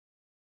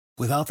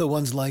Without the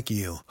ones like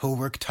you, who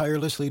work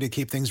tirelessly to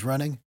keep things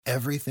running,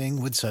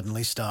 everything would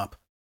suddenly stop.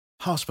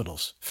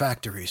 Hospitals,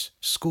 factories,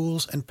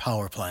 schools, and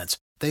power plants,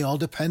 they all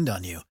depend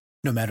on you.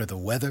 No matter the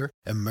weather,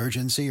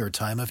 emergency, or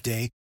time of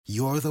day,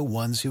 you're the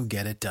ones who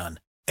get it done.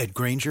 At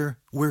Grainger,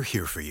 we're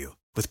here for you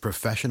with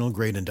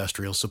professional-grade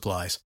industrial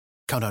supplies.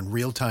 Count on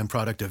real-time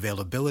product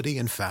availability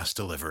and fast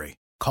delivery.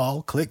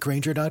 Call, click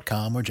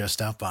Grainger.com, or just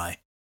stop by.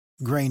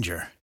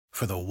 Grainger,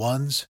 for the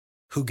ones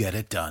who get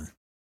it done.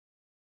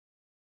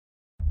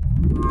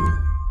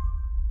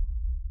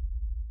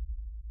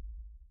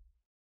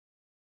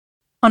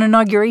 On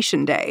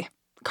Inauguration Day,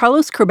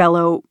 Carlos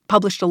Curbelo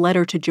published a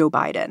letter to Joe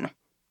Biden.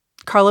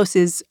 Carlos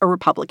is a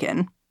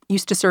Republican,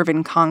 used to serve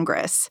in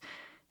Congress,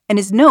 and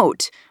his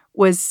note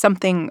was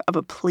something of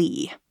a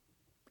plea.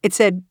 It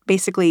said,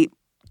 basically,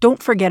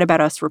 don't forget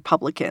about us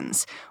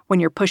Republicans when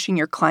you're pushing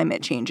your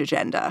climate change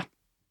agenda.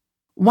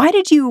 Why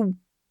did you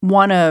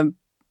want to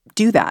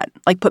do that,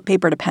 like put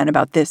paper to pen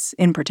about this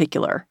in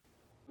particular?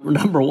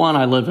 Number one,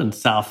 I live in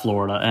South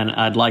Florida, and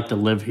I'd like to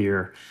live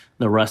here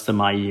the rest of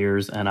my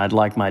years, and I'd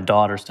like my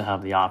daughters to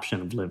have the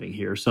option of living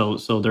here. So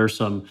there's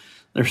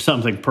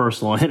something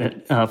personal in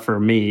it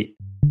for me.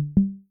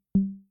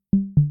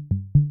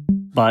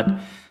 But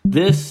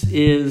this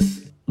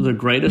is the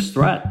greatest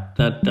threat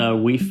that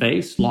we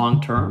face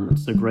long term.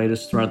 It's the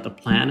greatest threat the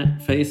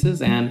planet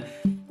faces, and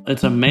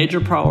it's a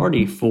major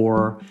priority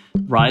for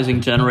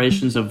rising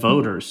generations of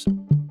voters.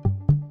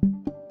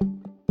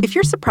 If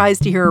you're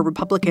surprised to hear a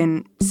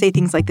Republican say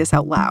things like this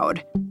out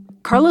loud,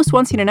 Carlos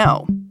wants you to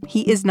know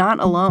he is not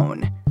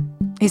alone.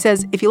 He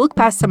says if you look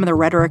past some of the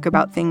rhetoric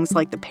about things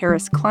like the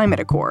Paris Climate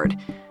Accord,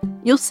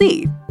 you'll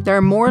see there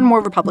are more and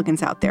more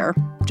Republicans out there,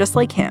 just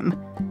like him.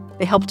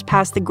 They helped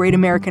pass the Great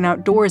American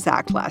Outdoors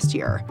Act last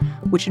year,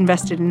 which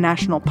invested in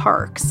national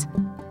parks.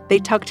 They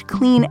tucked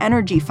clean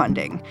energy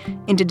funding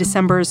into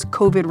December's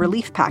COVID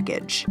relief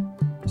package.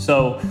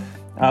 So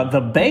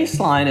the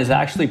baseline is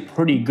actually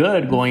pretty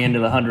good going into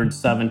the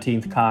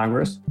 117th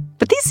Congress.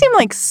 But these seem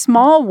like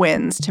small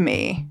wins to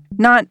me,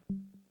 not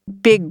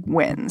big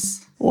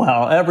wins.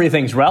 Well,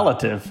 everything's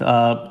relative.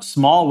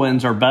 Small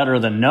wins are better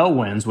than no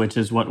wins, which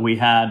is what we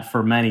had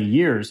for many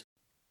years.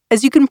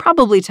 As you can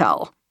probably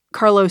tell,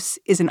 Carlos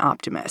is an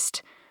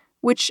optimist,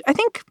 which I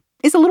think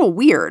is a little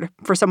weird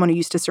for someone who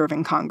used to serve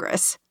in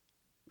Congress.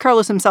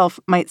 Carlos himself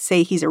might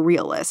say he's a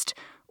realist,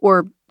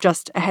 or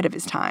just ahead of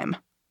his time.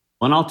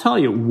 And I'll tell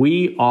you,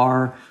 we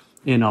are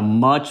in a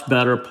much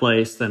better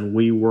place than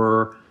we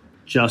were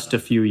just a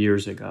few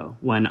years ago.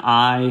 When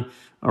I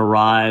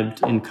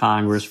arrived in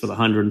Congress for the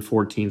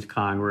 114th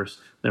Congress,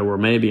 there were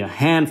maybe a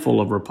handful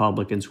of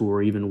Republicans who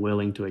were even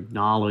willing to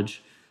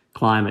acknowledge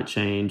climate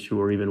change, who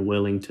were even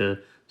willing to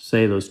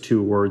say those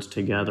two words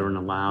together in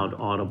a loud,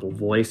 audible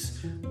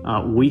voice.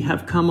 We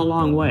have come a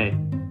long way.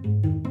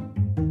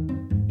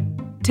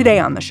 Today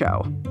on the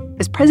show,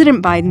 as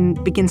President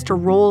Biden begins to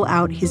roll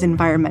out his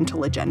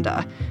environmental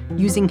agenda,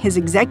 using his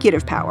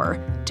executive power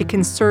to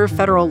conserve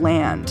federal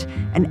land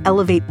and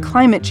elevate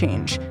climate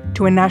change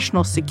to a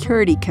national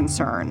security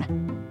concern,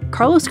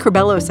 Carlos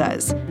Curbelo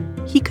says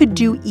he could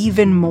do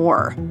even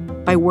more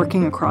by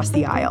working across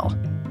the aisle.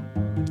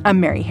 I'm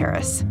Mary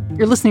Harris.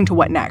 You're listening to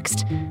What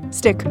Next?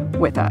 Stick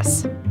with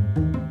us.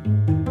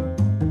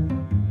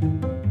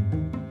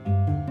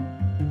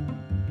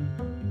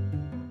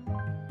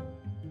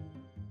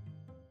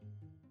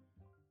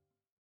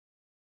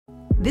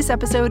 This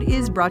episode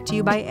is brought to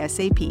you by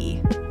SAP.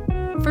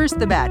 First,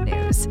 the bad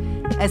news.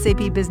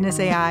 SAP Business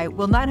AI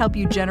will not help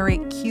you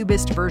generate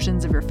cubist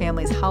versions of your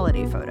family's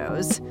holiday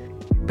photos,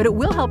 but it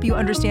will help you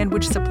understand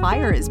which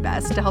supplier is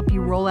best to help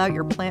you roll out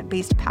your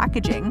plant-based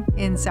packaging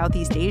in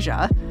Southeast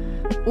Asia,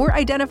 or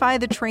identify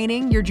the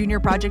training your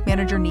junior project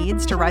manager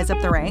needs to rise up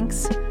the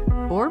ranks,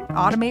 or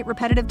automate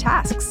repetitive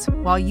tasks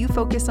while you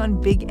focus on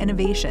big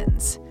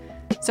innovations.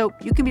 So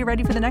you can be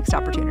ready for the next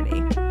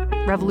opportunity.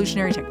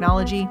 Revolutionary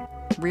technology,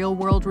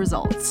 real-world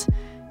results.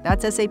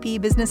 That's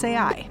SAP Business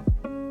AI.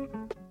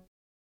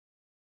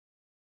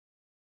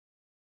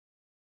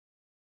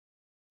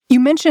 You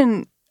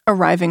mentioned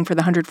arriving for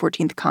the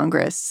 114th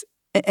Congress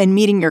and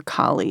meeting your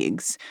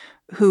colleagues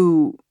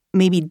who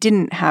maybe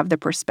didn't have the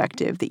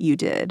perspective that you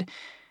did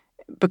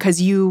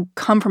because you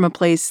come from a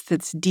place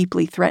that's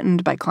deeply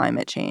threatened by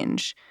climate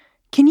change.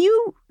 Can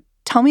you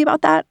tell me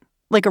about that?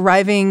 Like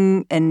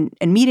arriving and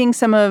meeting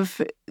some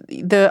of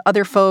the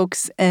other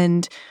folks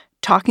and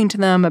talking to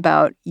them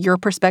about your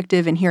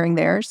perspective and hearing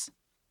theirs?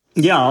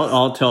 Yeah,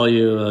 I'll tell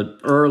you,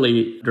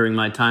 early during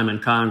my time in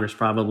Congress,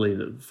 probably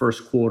the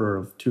first quarter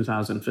of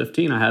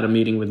 2015, I had a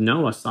meeting with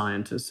NOAA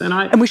scientists.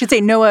 And we should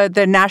say NOAA,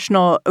 the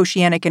National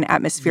Oceanic and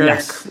Atmospheric.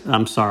 Yes,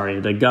 I'm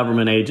sorry, the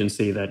government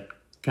agency that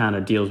kind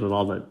of deals with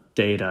all the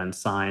data and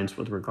science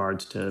with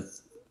regards to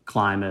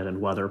climate and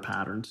weather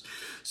patterns.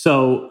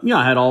 So,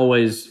 I had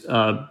always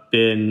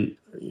been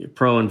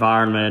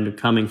pro-environment,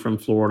 coming from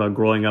Florida,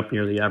 growing up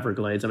near the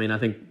Everglades. I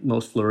think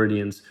most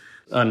Floridians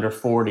under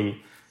 40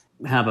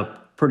 have a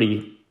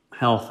pretty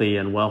healthy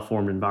and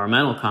well-formed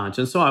environmental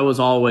conscience. So I was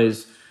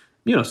always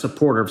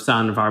supporter of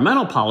sound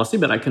environmental policy,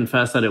 but I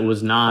confess that it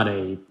was not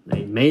a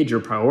major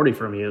priority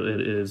for me.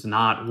 It is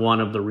not one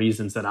of the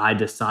reasons that I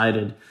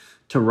decided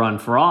to run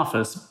for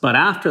office. But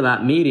after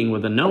that meeting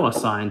with the NOAA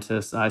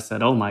scientists, I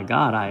said, oh my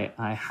God,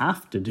 I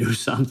have to do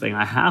something.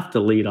 I have to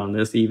lead on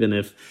this, even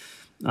if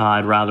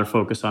I'd rather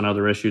focus on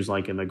other issues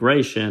like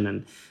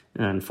immigration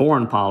and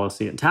foreign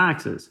policy and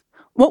taxes.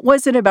 What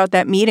was it about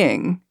that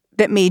meeting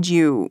that made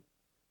you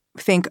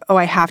think, oh,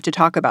 I have to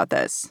talk about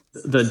this?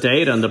 The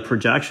data and the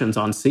projections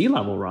on sea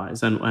level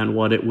rise and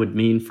what it would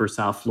mean for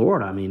South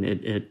Florida. I mean,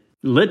 it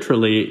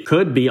literally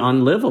could be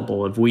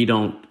unlivable if we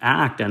don't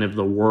act and if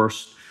the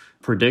worst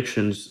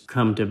predictions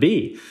come to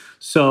be.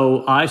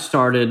 So I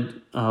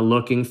started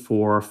looking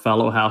for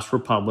fellow House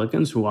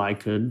Republicans who I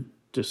could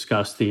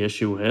discuss the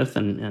issue with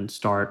and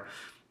start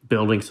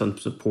building some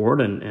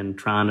support and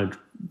trying to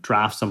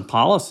draft some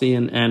policy.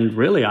 And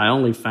really, I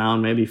only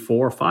found maybe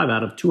 4 or 5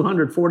 out of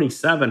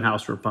 247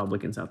 House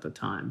Republicans at the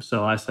time.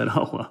 So I said,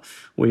 oh,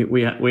 well,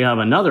 we have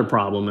another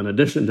problem in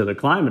addition to the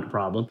climate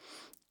problem.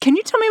 Can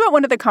you tell me about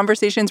one of the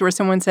conversations where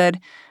someone said,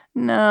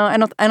 no,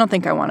 I don't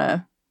think I want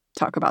to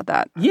talk about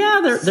that?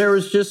 Yeah, there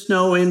was just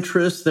no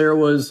interest. There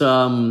was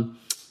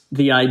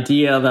the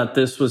idea that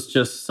this was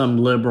just some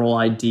liberal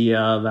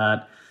idea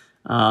that,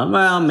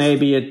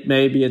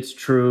 maybe it's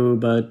true,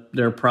 but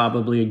they're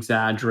probably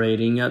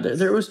exaggerating.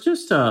 There was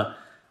just a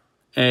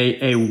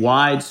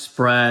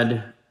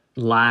widespread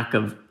lack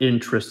of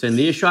interest in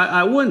the issue.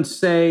 I wouldn't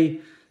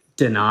say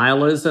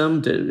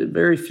denialism.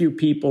 Very few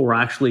people were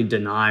actually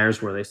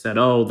deniers where they said,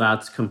 oh,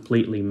 that's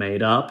completely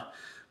made up.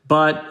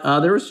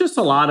 But there was just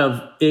a lot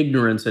of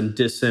ignorance and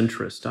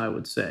disinterest, I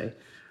would say.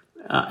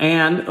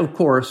 And, of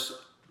course,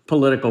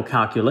 political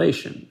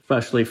calculation,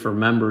 especially for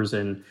members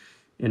in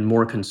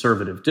more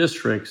conservative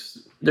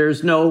districts.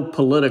 There's no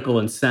political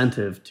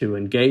incentive to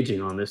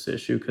engaging on this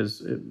issue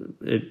because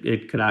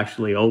it could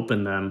actually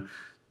open them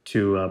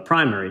to a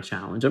primary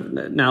challenge.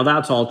 Now,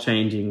 that's all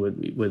changing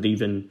with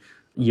even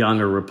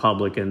younger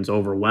Republicans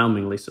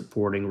overwhelmingly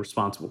supporting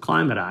responsible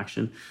climate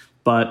action.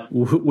 But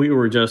we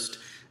were just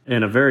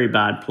in a very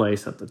bad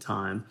place at the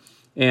time.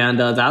 And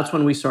that's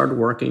when we started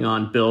working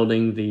on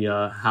building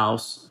the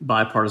House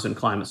Bipartisan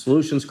Climate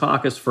Solutions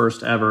Caucus,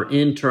 first ever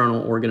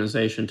internal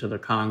organization to the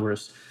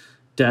Congress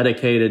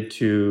dedicated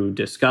to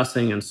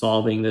discussing and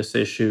solving this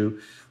issue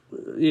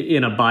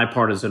in a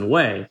bipartisan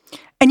way.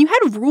 And you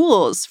had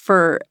rules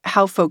for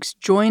how folks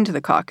joined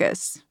the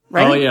caucus,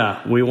 right? Oh,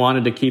 yeah. We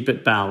wanted to keep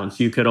it balanced.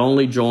 You could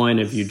only join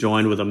if you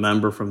joined with a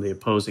member from the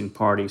opposing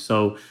party.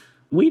 So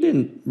we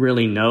didn't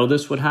really know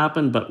this would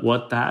happen, but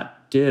what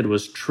that did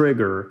was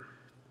trigger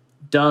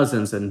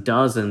dozens and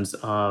dozens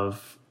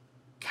of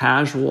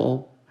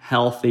casual,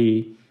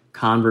 healthy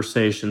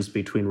conversations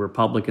between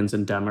Republicans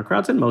and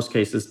Democrats. In most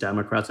cases,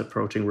 Democrats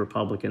approaching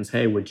Republicans,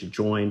 hey, would you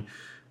join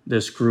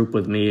this group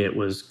with me? It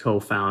was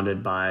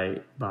co-founded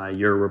by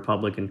your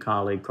Republican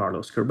colleague,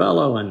 Carlos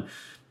Curbelo,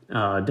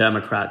 and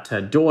Democrat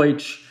Ted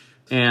Deutsch.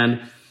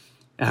 And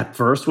at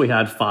first, we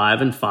had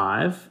 5 and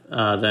 5.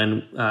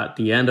 Then at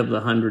the end of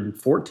the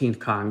 114th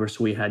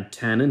Congress, we had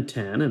 10 and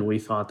 10, and we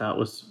thought that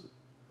was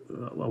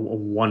a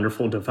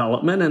wonderful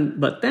development.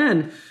 But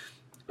then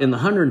in the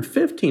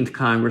 115th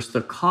Congress,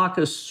 the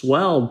caucus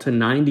swelled to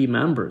 90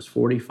 members,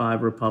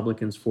 45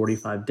 Republicans,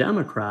 45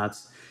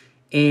 Democrats,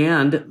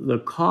 and the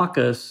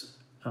caucus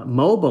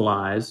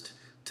mobilized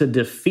to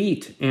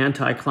defeat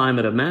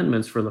anti-climate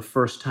amendments for the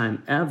first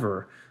time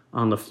ever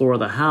on the floor of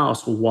the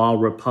House while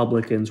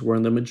Republicans were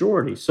in the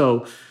majority.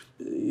 So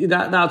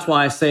that's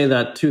why I say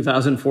that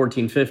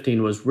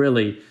 2014-15 was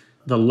really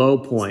the low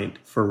point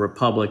for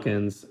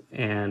Republicans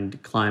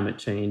and climate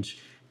change.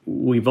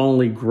 We've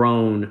only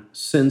grown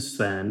since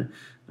then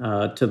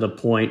to the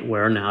point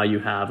where now you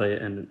have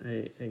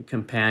a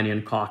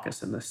companion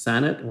caucus in the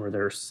Senate where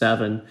there are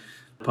 7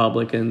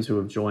 Republicans who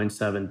have joined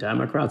 7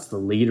 Democrats. The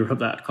leader of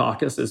that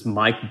caucus is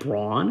Mike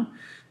Braun,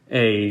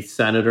 a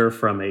senator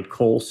from a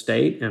coal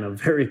state and a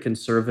very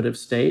conservative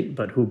state,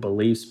 but who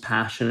believes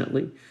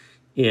passionately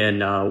in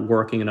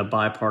working in a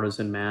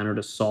bipartisan manner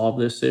to solve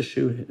this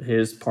issue.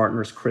 His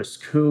partner is Chris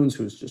Coons,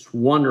 who's just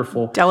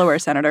wonderful. Delaware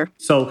senator.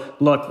 So,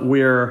 look,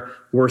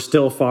 we're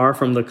still far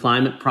from the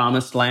climate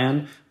promised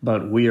land,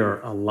 but we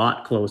are a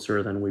lot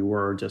closer than we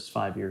were just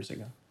 5 years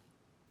ago.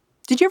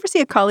 Did you ever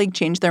see a colleague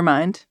change their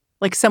mind?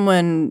 Like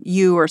someone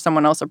you or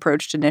someone else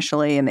approached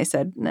initially and they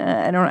said,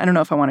 nah, I don't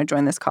know if I want to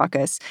join this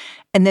caucus.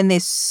 And then they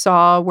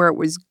saw where it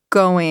was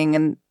going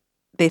and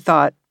they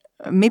thought,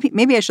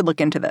 maybe I should look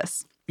into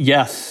this.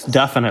 Yes,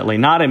 definitely.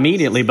 Not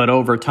immediately, but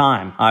over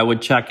time. I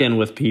would check in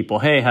with people.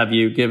 Hey, have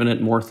you given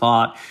it more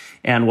thought?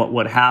 And what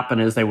would happen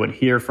is they would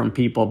hear from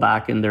people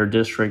back in their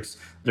districts.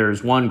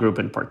 There's one group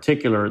in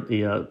particular,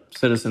 the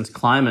Citizens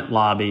Climate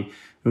Lobby,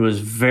 who is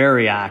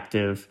very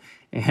active.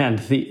 And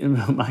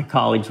my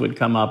colleagues would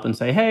come up and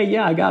say, hey,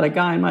 yeah, I got a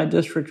guy in my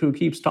district who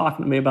keeps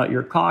talking to me about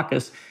your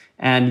caucus.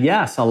 And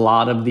yes, a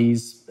lot of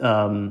these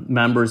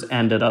members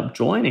ended up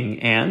joining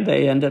and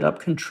they ended up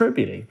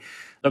contributing.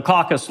 The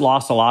caucus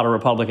lost a lot of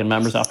Republican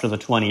members after the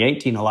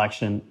 2018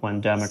 election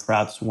when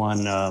Democrats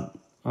won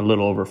a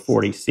little over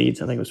 40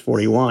 seats. I think it was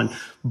 41.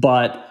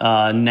 But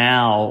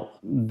now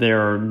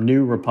there are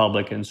new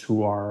Republicans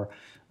who are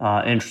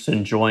interested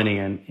in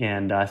joining,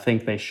 and I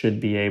think they should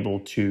be able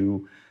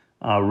to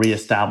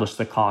reestablish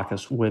the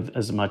caucus with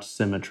as much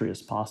symmetry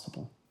as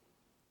possible.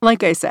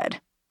 Like I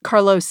said,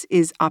 Carlos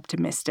is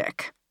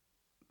optimistic.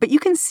 But you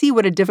can see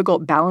what a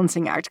difficult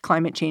balancing act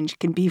climate change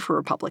can be for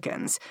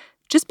Republicans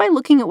just by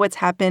looking at what's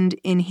happened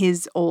in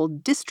his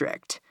old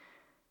district.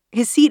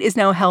 His seat is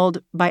now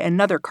held by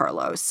another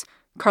Carlos,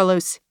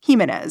 Carlos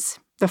Gimenez,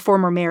 the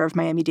former mayor of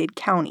Miami-Dade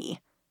County.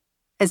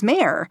 As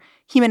mayor,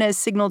 Gimenez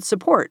signaled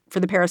support for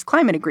the Paris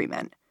Climate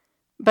Agreement,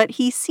 but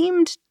he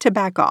seemed to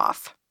back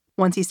off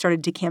once he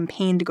started to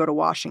campaign to go to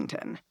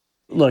Washington.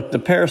 Look, the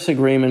Paris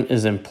Agreement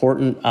is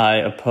important. I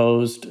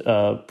opposed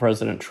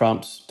President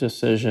Trump's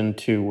decision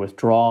to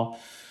withdraw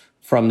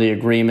from the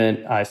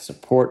agreement. I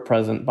support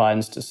President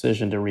Biden's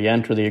decision to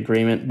re-enter the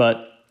agreement.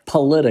 But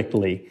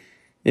politically,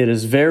 it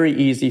is very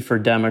easy for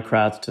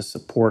Democrats to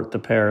support the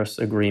Paris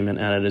Agreement,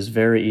 and it is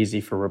very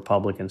easy for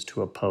Republicans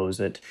to oppose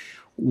it.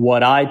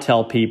 What I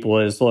tell people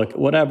is, look,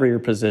 whatever your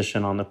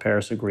position on the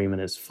Paris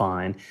Agreement is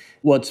fine.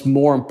 What's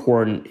more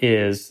important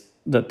is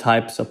the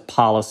types of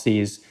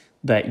policies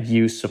that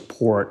you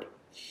support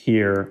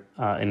here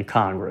in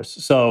Congress.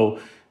 So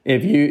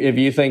if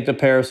you think the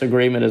Paris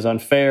Agreement is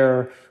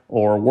unfair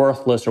or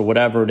worthless or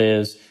whatever it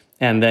is,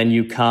 and then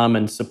you come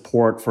and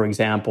support, for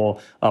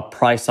example, a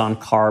price on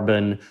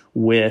carbon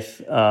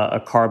with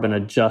a carbon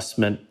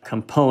adjustment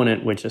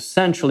component, which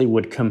essentially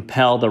would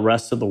compel the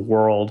rest of the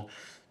world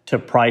to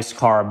price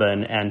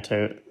carbon and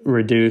to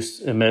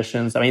reduce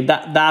emissions. I mean,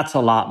 that's a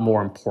lot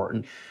more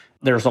important.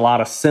 There's a lot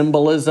of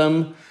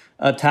symbolism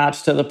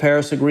attached to the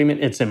Paris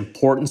Agreement. It's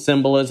important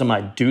symbolism.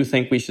 I do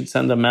think we should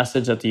send a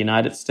message that the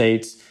United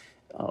States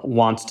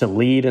wants to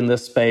lead in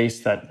this space,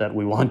 that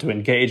we want to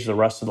engage the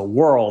rest of the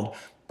world.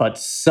 But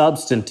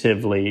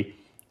substantively,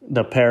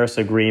 the Paris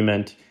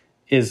Agreement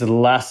is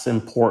less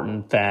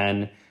important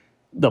than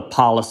the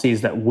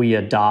policies that we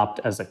adopt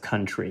as a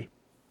country.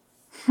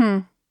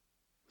 I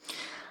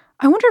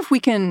wonder if we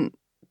can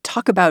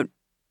talk about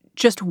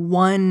just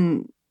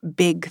one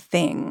big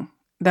thing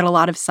that a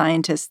lot of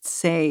scientists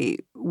say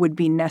would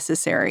be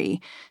necessary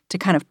to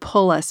kind of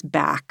pull us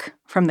back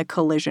from the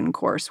collision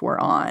course we're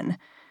on.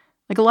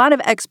 Like, a lot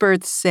of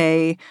experts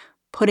say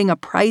putting a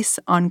price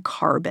on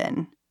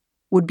carbon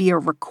would be a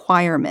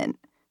requirement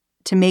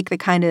to make the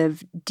kind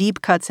of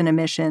deep cuts in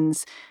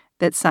emissions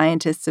that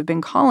scientists have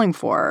been calling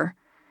for.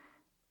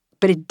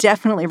 But it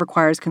definitely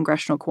requires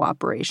congressional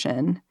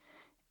cooperation.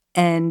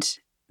 And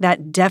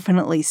that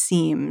definitely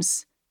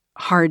seems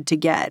hard to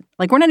get.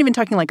 Like, we're not even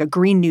talking like a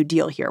Green New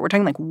Deal here. We're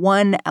talking like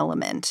one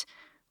element.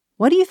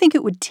 What do you think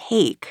it would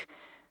take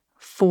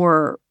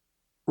for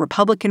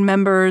Republican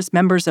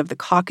members of the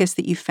caucus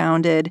that you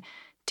founded,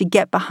 to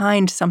get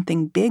behind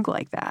something big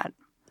like that?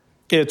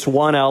 It's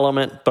one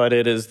element, but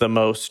it is the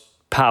most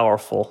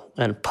powerful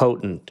and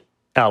potent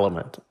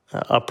element.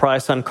 A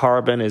price on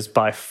carbon is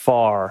by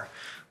far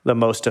the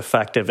most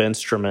effective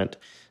instrument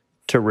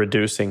to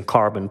reducing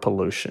carbon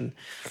pollution.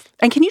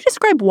 And can you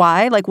describe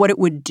why, like what it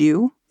would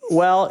do?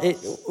 Well,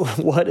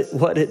 what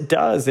it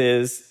does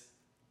is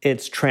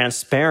it's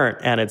transparent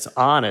and it's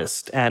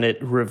honest, and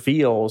it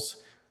reveals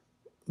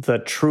the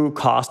true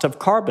cost of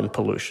carbon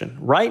pollution.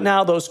 Right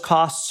now, those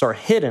costs are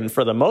hidden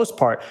for the most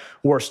part.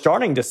 We're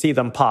starting to see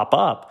them pop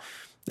up.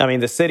 I mean,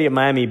 the city of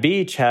Miami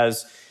Beach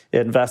has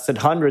invested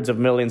hundreds of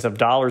millions of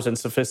dollars in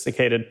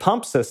sophisticated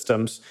pump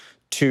systems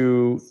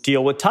to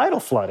deal with tidal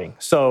flooding.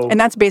 And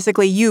that's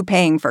basically you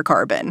paying for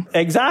carbon.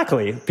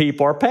 Exactly.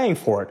 People are paying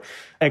for it.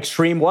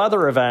 Extreme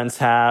weather events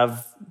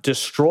have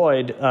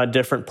destroyed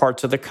different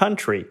parts of the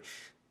country.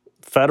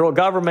 Federal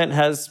government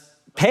has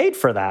paid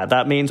for that.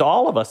 That means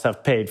all of us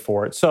have paid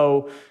for it.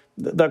 So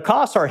the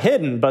costs are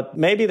hidden, but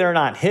maybe they're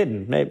not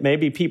hidden.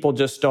 Maybe people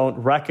just don't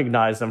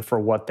recognize them for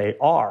what they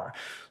are.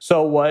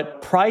 So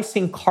what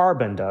pricing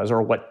carbon does,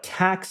 or what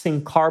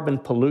taxing carbon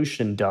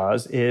pollution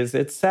does, is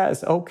it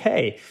says,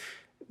 okay,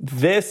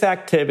 this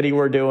activity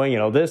we're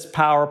doing, this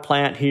power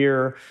plant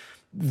here,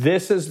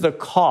 this is the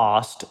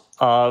cost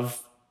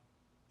of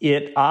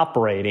it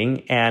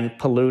operating and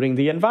polluting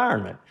the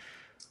environment.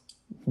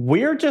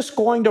 We're just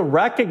going to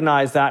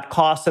recognize that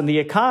cost in the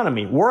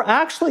economy. We're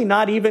actually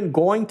not even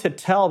going to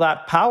tell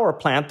that power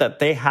plant that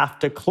they have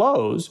to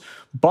close,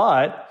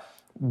 but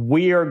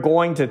we are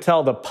going to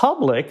tell the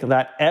public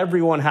that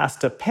everyone has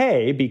to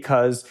pay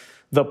because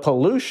the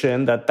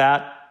pollution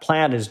that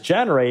plant is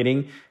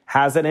generating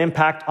has an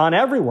impact on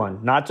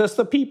everyone, not just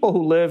the people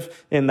who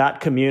live in that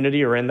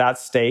community or in that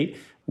state.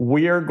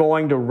 We're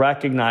going to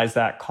recognize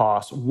that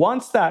cost.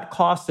 Once that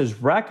cost is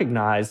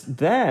recognized,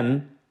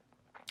 then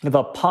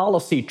the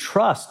policy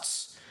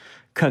trusts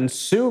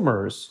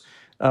consumers,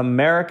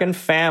 American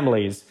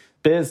families,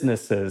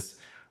 businesses,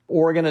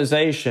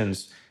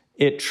 organizations.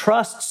 It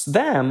trusts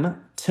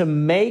them to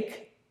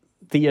make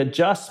the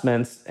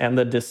adjustments and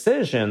the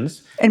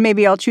decisions. And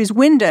maybe I'll choose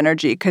wind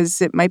energy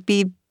because it might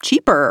be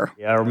cheaper.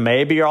 Yeah, or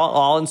maybe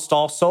I'll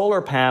install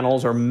solar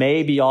panels, or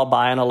maybe I'll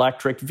buy an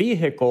electric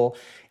vehicle.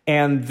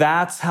 And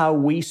that's how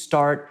we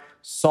start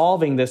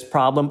solving this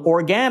problem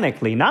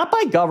organically, not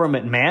by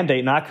government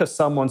mandate, not because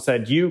someone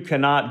said you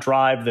cannot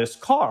drive this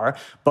car,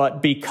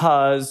 but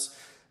because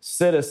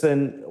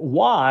citizen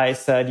Y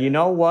said, you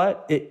know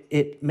what,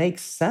 it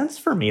makes sense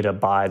for me to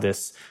buy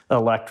this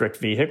electric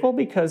vehicle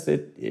because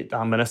I'm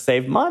going to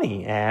save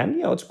money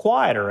and, it's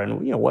quieter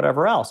and,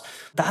 whatever else.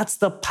 That's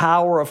the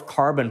power of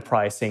carbon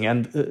pricing.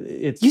 And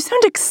You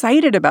sound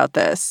excited about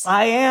this.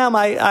 I am.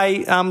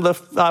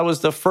 I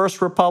was the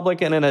first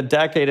Republican in a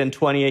decade in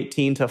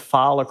 2018 to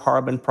file a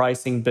carbon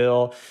pricing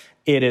bill.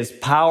 It is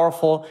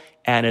powerful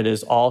and it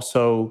is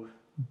also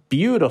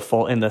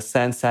beautiful in the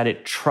sense that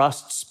it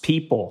trusts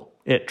people.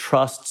 It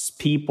trusts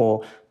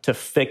people to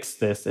fix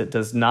this. It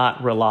does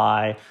not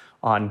rely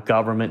on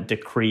government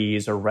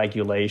decrees or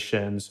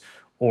regulations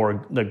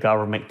or the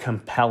government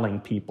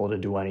compelling people to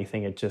do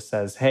anything. It just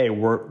says, hey,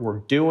 we're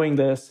doing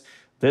this.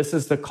 This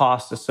is the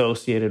cost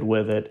associated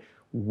with it.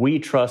 We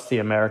trust the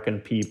American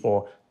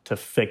people to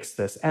fix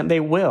this. And they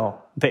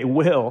will. They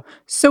will.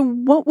 So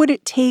what would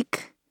it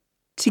take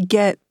to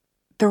get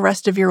the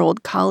rest of your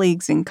old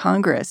colleagues in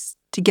Congress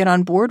to get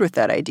on board with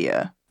that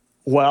idea?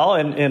 Well,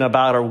 in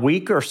about a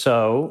week or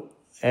so,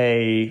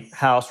 a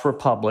House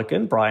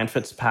Republican, Brian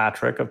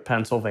Fitzpatrick of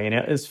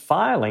Pennsylvania, is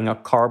filing a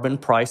carbon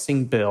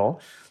pricing bill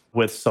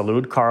with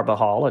Salud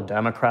Carbajal, a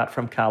Democrat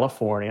from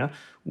California,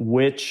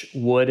 which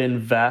would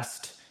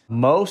invest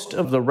most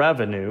of the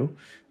revenue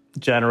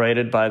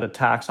generated by the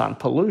tax on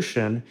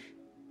pollution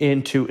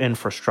into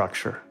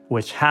infrastructure,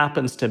 which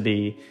happens to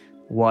be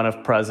one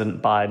of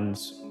President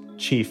Biden's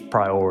chief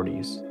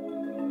priorities.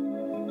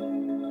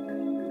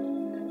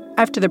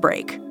 After the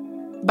break,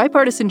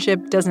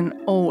 bipartisanship doesn't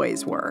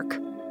always work.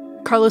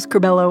 Carlos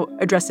Curbelo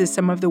addresses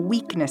some of the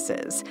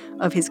weaknesses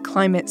of his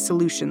Climate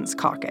Solutions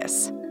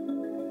Caucus.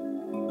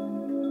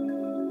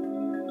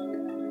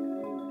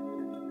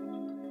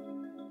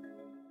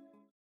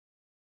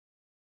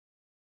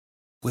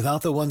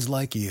 Without the ones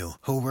like you,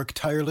 who work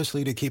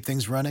tirelessly to keep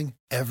things running,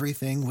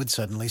 everything would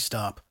suddenly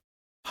stop.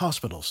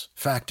 Hospitals,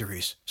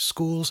 factories,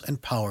 schools,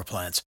 and power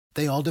plants,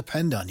 they all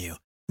depend on you.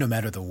 No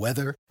matter the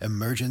weather,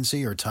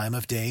 emergency, or time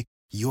of day,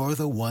 you're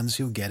the ones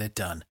who get it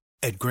done.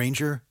 At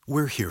Grainger,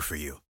 we're here for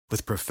you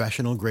with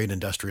professional-grade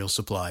industrial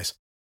supplies.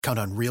 Count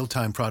on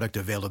real-time product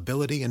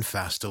availability and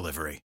fast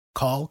delivery.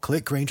 Call,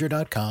 click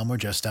Grainger.com, or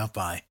just stop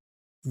by.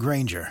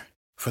 Grainger,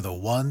 for the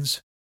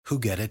ones who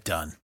get it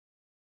done.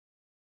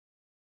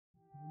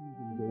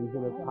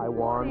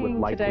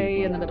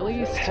 Today in the Middle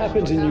East. What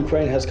happens in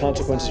Ukraine has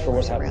consequences for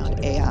what's happening around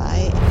today.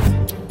 AI.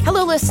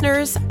 Hello,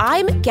 listeners.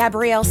 I'm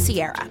Gabrielle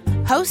Sierra,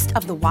 host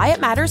of the Why It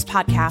Matters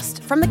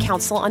podcast from the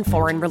Council on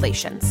Foreign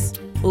Relations.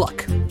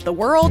 Look, the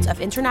world of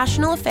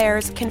international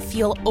affairs can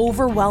feel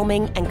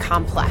overwhelming and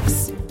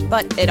complex,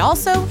 but it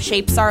also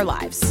shapes our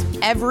lives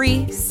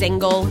every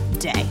single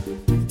day.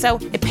 So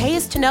it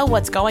pays to know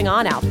what's going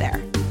on out there.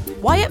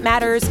 Why It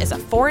Matters is a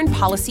foreign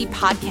policy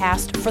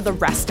podcast for the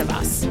rest of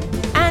us.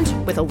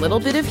 And with a little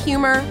bit of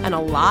humor and a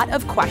lot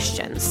of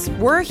questions,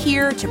 we're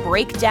here to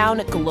break down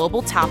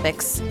global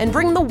topics and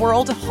bring the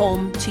world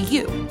home to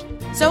you.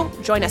 So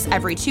join us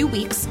every 2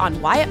 weeks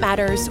on Why It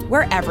Matters,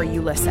 wherever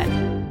you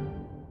listen.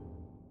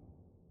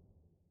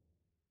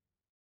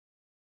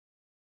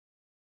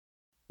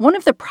 One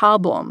of the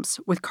problems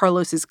with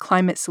Carlos's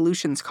Climate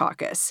Solutions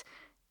Caucus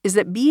is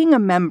that being a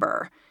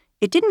member,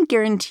 it didn't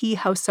guarantee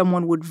how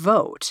someone would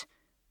vote.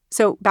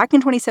 So back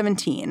in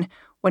 2017,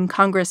 when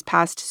Congress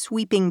passed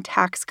sweeping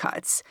tax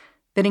cuts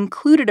that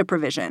included a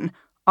provision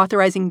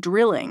authorizing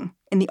drilling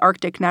in the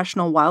Arctic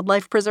National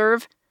Wildlife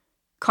Preserve,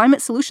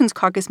 Climate Solutions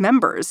Caucus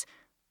members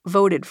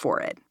voted for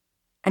it.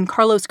 And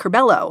Carlos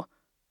Curbelo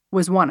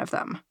was one of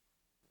them.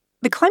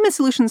 The Climate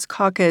Solutions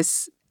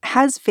Caucus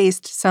has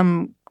faced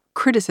some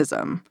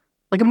criticism.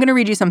 I'm going to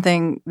read you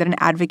something that an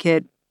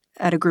advocate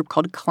at a group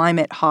called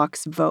Climate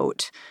Hawks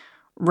Vote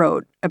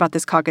wrote about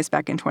this caucus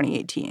back in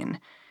 2018.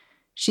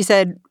 She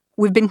said,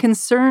 "We've been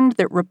concerned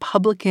that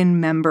Republican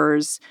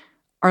members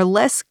are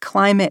less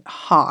climate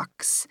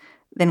hawks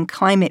than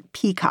climate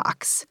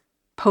peacocks,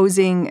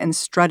 posing and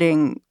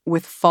strutting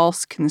with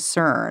false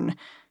concern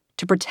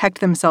to protect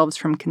themselves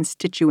from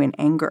constituent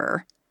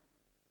anger."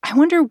 I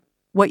wonder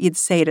what you'd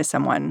say to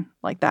someone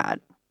like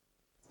that.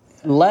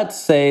 Let's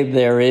say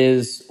there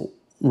is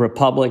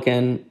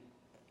Republican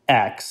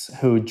X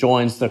who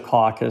joins the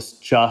caucus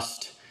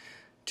just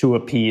to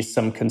appease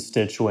some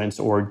constituents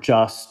or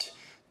just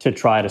to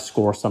try to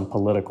score some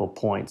political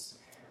points.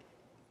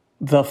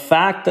 The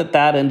fact that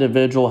that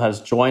individual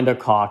has joined a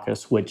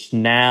caucus which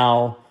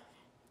now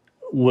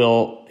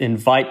will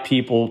invite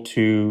people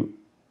to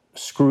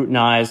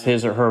scrutinize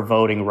his or her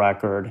voting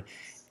record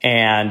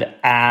and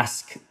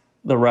ask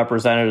the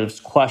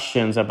representatives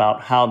questions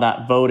about how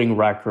that voting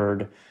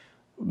record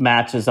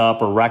matches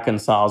up or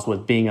reconciles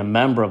with being a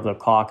member of the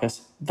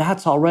caucus,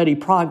 that's already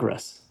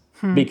progress.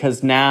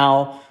 Because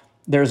now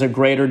there's a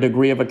greater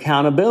degree of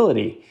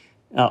accountability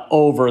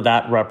over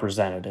that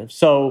representative.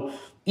 So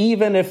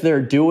even if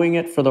they're doing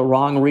it for the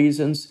wrong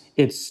reasons,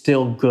 it's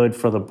still good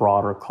for the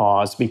broader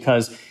cause.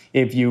 Because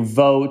if you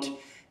vote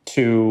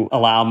to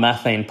allow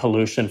methane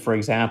pollution, for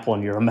example,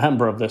 and you're a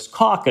member of this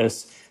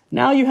caucus,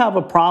 now you have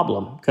a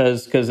problem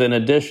because in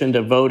addition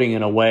to voting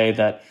in a way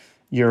that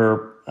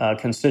your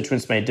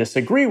constituents may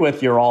disagree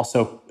with, you're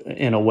also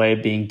in a way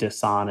being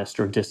dishonest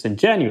or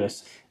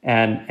disingenuous,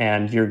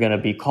 and you're going to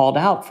be called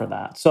out for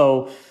that.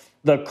 So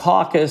the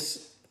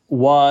caucus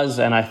was,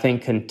 and I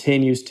think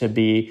continues to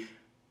be,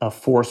 a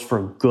force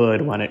for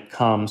good when it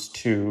comes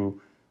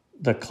to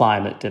the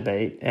climate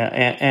debate.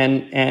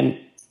 And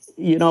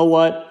you know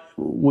what?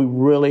 We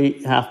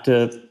really have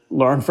to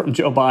learn from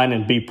Joe Biden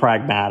and be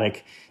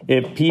pragmatic.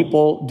 If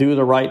people do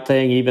the right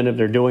thing, even if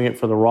they're doing it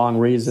for the wrong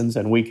reasons,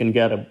 and we can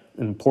get an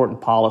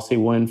important policy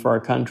win for our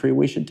country,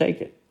 we should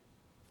take it.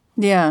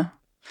 Yeah.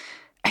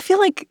 I feel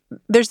like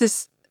there's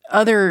this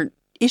other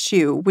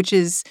issue, which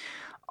is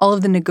all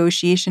of the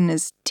negotiation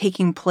is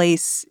taking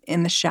place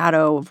in the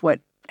shadow of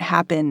what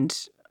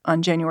happened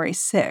on January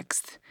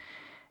 6th.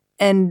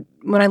 And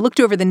when I looked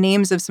over the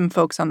names of some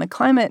folks on the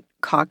climate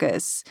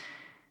caucus,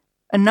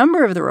 a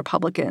number of the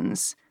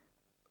Republicans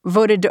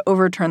voted to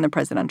overturn the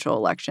presidential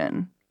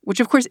election, which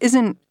of course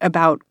isn't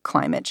about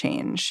climate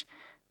change.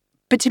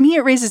 But to me,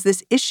 it raises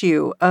this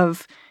issue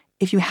of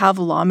if you have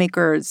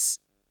lawmakers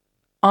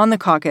on the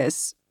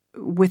caucus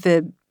with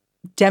a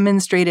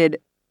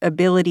demonstrated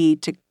ability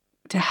to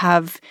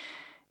have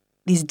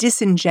these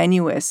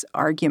disingenuous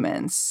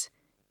arguments,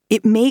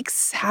 it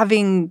makes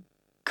having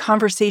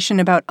conversation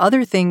about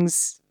other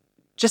things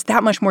just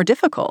that much more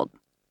difficult.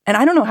 And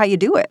I don't know how you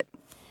do it.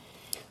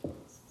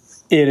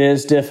 It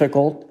is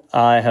difficult.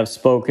 I have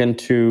spoken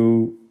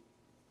to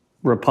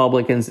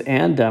Republicans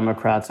and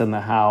Democrats in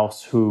the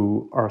House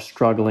who are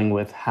struggling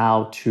with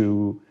how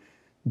to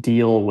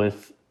deal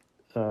with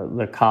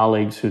the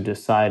colleagues who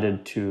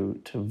decided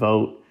to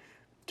vote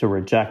to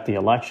reject the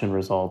election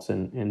results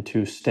in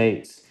two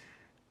states.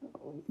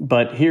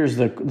 But here's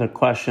the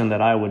question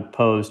that I would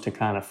pose to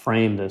kind of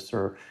frame this.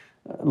 Or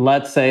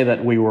let's say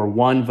that we were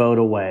one vote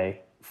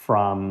away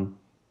from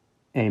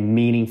a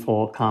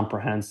meaningful,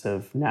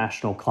 comprehensive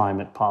national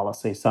climate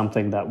policy,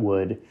 something that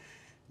would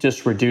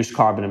just reduce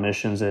carbon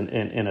emissions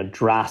in a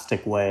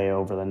drastic way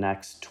over the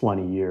next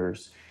 20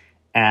 years.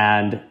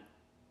 And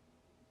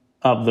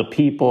of the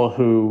people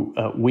who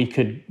we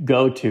could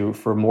go to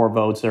for more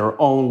votes, there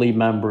are only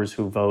members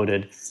who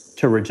voted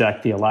to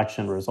reject the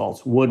election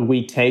results. Would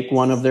we take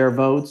one of their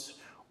votes,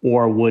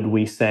 or would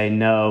we say,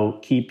 no,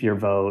 keep your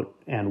vote,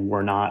 and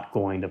we're not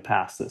going to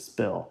pass this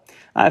bill?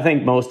 I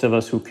think most of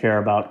us who care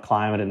about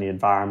climate and the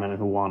environment and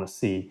who want to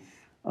see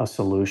a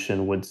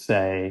solution would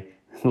say,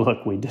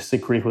 look, we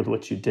disagree with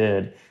what you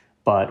did,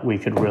 but we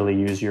could really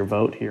use your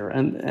vote here.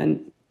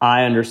 And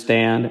I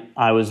understand.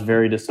 I was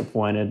very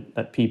disappointed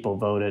that people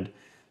voted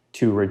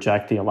to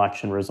reject the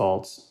election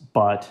results,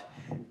 but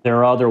there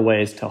are other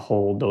ways to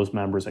hold those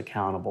members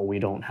accountable. We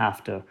don't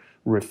have to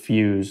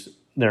refuse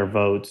their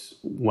votes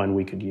when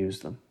we could use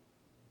them.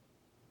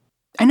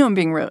 I know I'm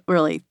being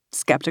really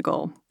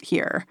skeptical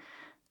here,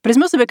 but it's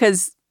mostly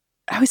because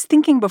I was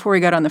thinking before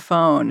we got on the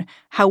phone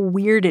how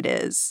weird it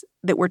is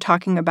that we're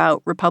talking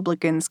about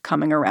Republicans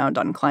coming around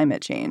on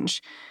climate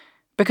change,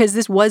 because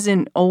this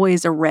wasn't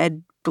always a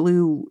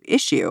red-blue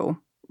issue.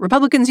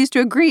 Republicans used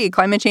to agree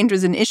climate change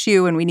was an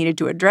issue and we needed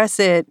to address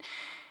it.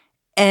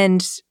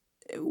 And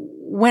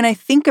when I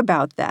think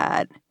about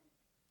that,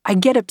 I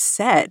get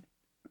upset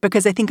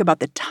because I think about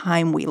the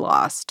time we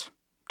lost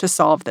to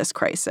solve this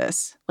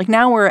crisis. Like,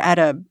 now we're at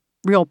a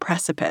real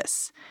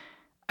precipice.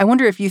 I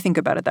wonder if you think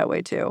about it that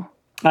way too.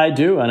 I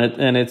do,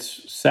 and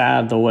it's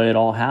sad the way it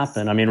all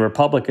happened. I mean,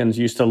 Republicans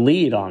used to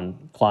lead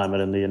on climate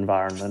and the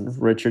environment.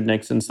 Richard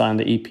Nixon signed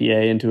the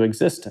EPA into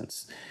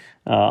existence.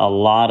 A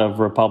lot of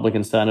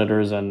Republican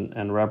senators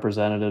and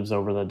representatives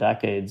over the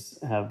decades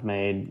have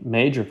made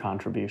major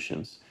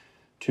contributions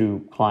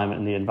to climate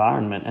and the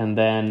environment. And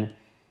then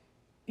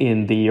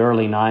in the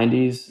early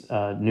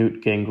 90s,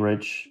 Newt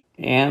Gingrich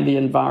and the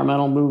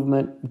environmental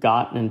movement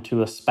got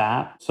into a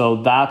spat.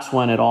 So that's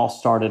when it all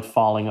started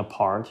falling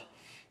apart.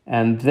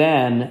 And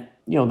then,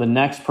 the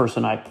next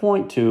person I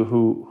point to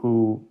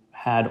who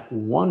had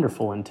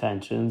wonderful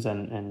intentions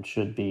and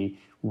should be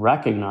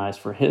recognized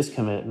for his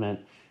commitment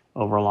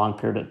over a long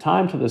period of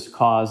time to this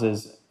cause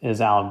is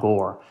Al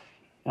Gore.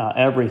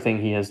 Everything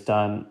he has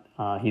done,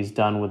 he's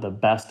done with the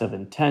best of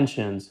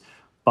intentions.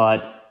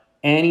 But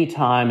any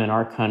time in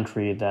our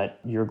country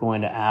that you're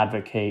going to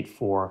advocate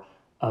for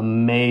a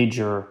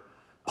major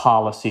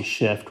policy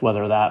shift,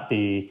 whether that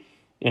be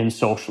in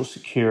Social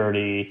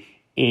Security,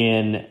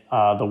 in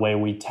the way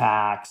we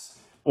tax,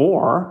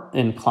 or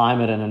in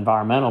climate and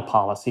environmental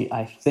policy,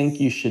 I think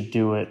you should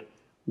do it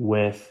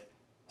with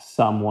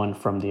someone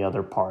from the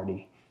other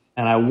party.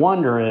 And I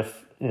wonder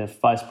if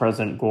Vice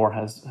President Gore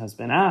has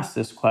been asked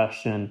this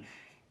question,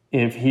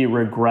 if he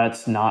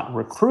regrets not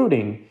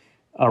recruiting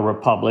a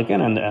Republican,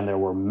 and there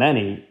were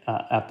many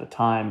at the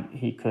time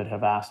he could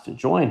have asked to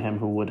join him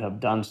who would have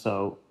done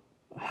so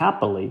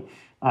happily.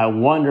 I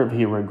wonder if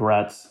he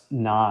regrets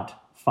not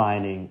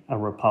finding a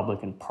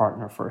Republican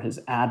partner for his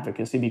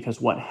advocacy, because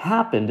what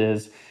happened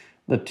is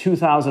the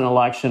 2000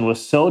 election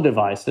was so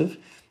divisive.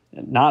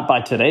 not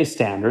by today's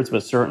standards,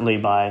 but certainly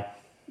by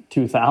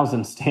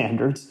 2000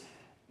 standards,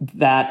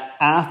 that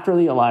after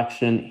the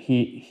election,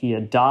 he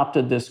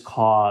adopted this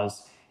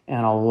cause,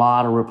 and a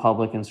lot of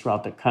Republicans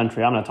throughout the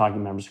country, I'm not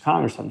talking members of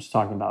Congress, I'm just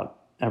talking about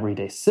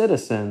everyday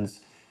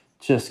citizens,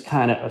 just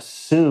kind of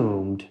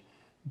assumed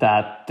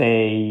that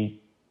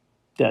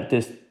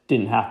this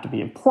didn't have to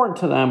be important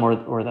to them,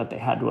 or that they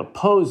had to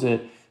oppose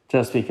it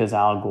just because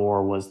Al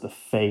Gore was the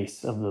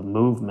face of the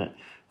movement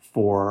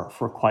for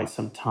quite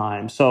some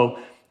time. So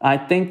I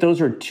think those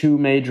are two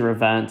major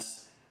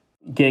events,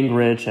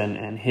 Gingrich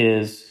and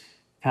his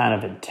kind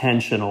of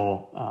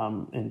intentional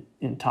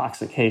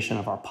intoxication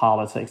of our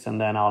politics,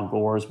 and then Al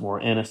Gore's more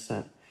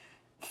innocent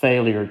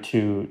failure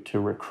to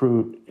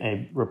recruit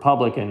a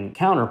Republican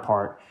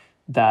counterpart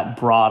that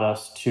brought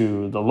us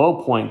to the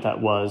low point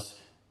that was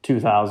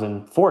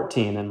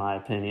 2014, in my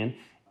opinion.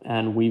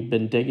 And we've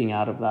been digging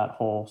out of that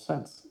hole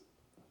since.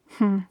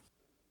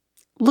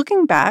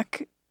 Looking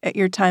back at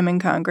your time in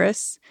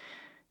Congress,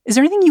 is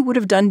there anything you would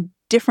have done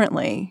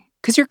differently?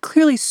 Because you're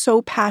clearly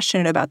so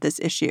passionate about this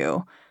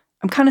issue.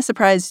 I'm kind of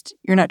surprised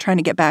you're not trying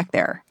to get back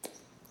there.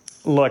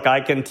 Look,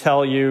 I can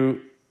tell you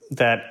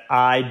that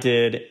I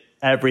did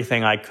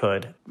everything I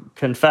could.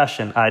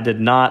 Confession, I did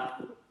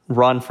not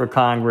run for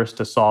Congress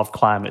to solve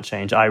climate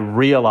change. I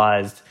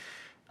realized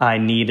I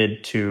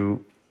needed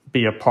to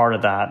be a part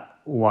of that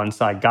once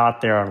I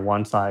got there and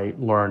once I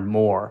learned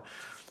more.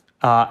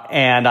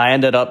 And I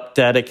ended up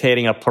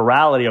dedicating a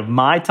plurality of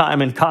my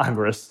time in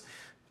Congress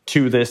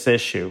to this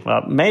issue,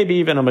 maybe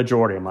even a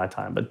majority of my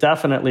time, but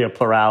definitely a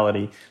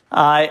plurality.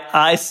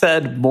 I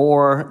said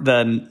more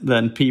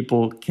than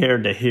people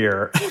cared to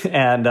hear,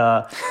 and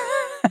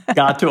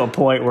got to a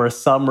point where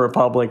some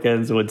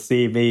Republicans would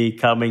see me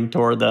coming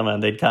toward them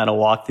and they'd kind of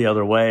walk the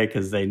other way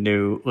because they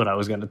knew what I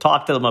was going to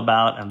talk to them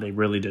about, and they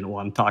really didn't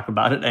want to talk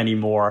about it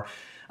anymore.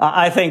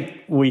 I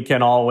think we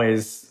should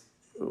always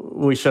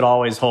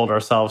hold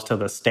ourselves to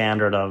the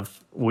standard of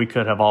we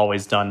could have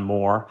always done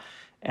more.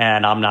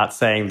 And I'm not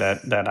saying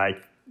that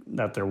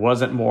there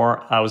wasn't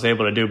more I was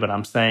able to do, but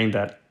I'm saying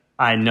that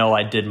I know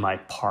I did my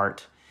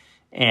part,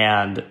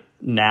 and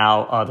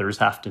now others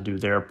have to do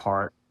their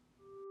part.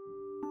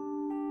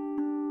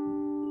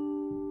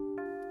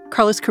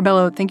 Carlos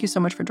Curbelo, thank you so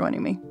much for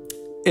joining me.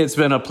 It's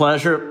been a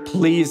pleasure.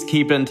 Please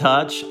keep in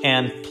touch,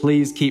 and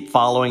please keep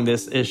following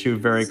this issue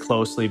very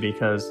closely,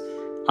 because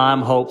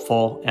I'm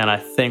hopeful, and I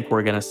think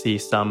we're going to see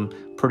some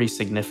pretty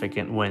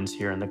significant wins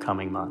here in the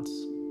coming months.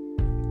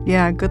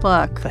 Yeah, good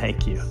luck.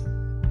 Thank you.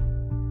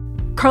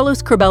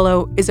 Carlos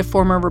Curbelo is a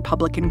former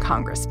Republican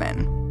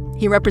congressman.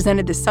 He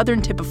represented the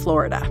southern tip of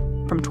Florida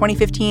from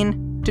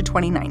 2015 to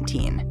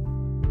 2019.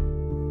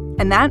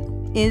 And that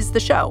is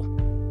the show.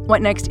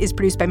 What Next is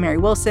produced by Mary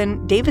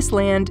Wilson, Davis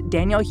Land,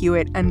 Danielle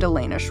Hewitt, and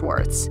Elena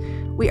Schwartz.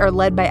 We are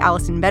led by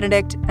Allison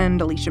Benedict and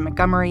Alicia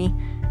Montgomery.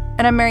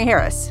 And I'm Mary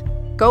Harris.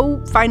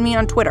 Go find me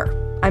on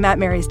Twitter. I'm at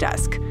Mary's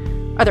Desk.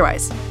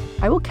 Otherwise,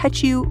 I will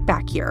catch you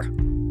back here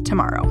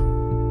tomorrow.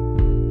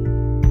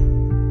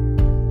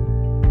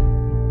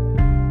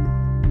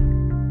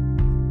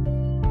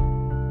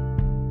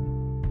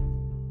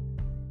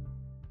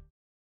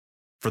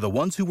 For the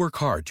ones who work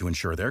hard to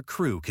ensure their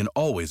crew can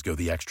always go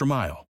the extra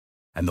mile,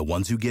 and the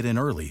ones who get in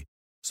early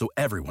so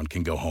everyone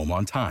can go home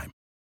on time,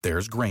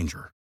 there's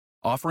Grainger,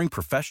 offering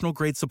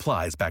professional-grade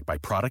supplies backed by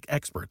product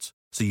experts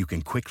so you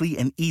can quickly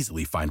and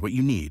easily find what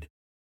you need.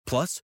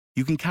 Plus,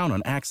 you can count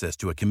on access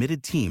to a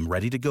committed team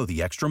ready to go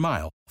the extra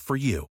mile for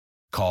you.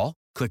 Call,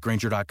 click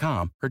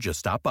Grainger.com, or just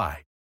stop by.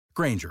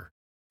 Grainger,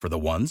 for the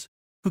ones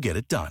who get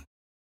it done.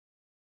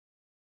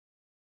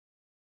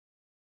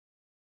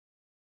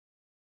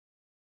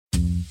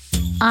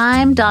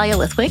 I'm Dahlia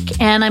Lithwick,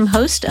 and I'm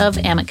host of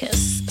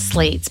Amicus,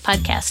 Slate's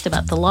podcast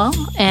about the law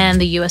and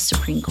the U.S.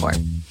 Supreme Court.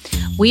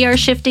 We are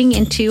shifting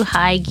into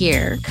high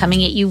gear,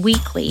 coming at you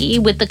weekly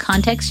with the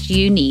context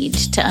you need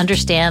to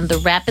understand the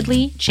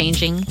rapidly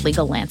changing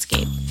legal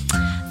landscape.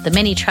 The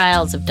many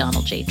trials of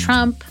Donald J.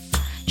 Trump,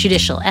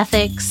 judicial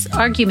ethics,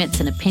 arguments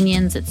and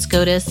opinions at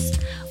SCOTUS.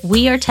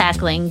 We are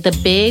tackling the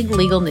big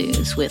legal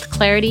news with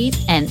clarity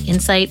and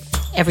insight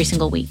every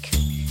single week.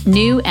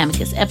 New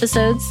Amicus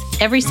episodes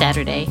every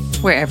Saturday,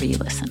 wherever you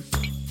listen.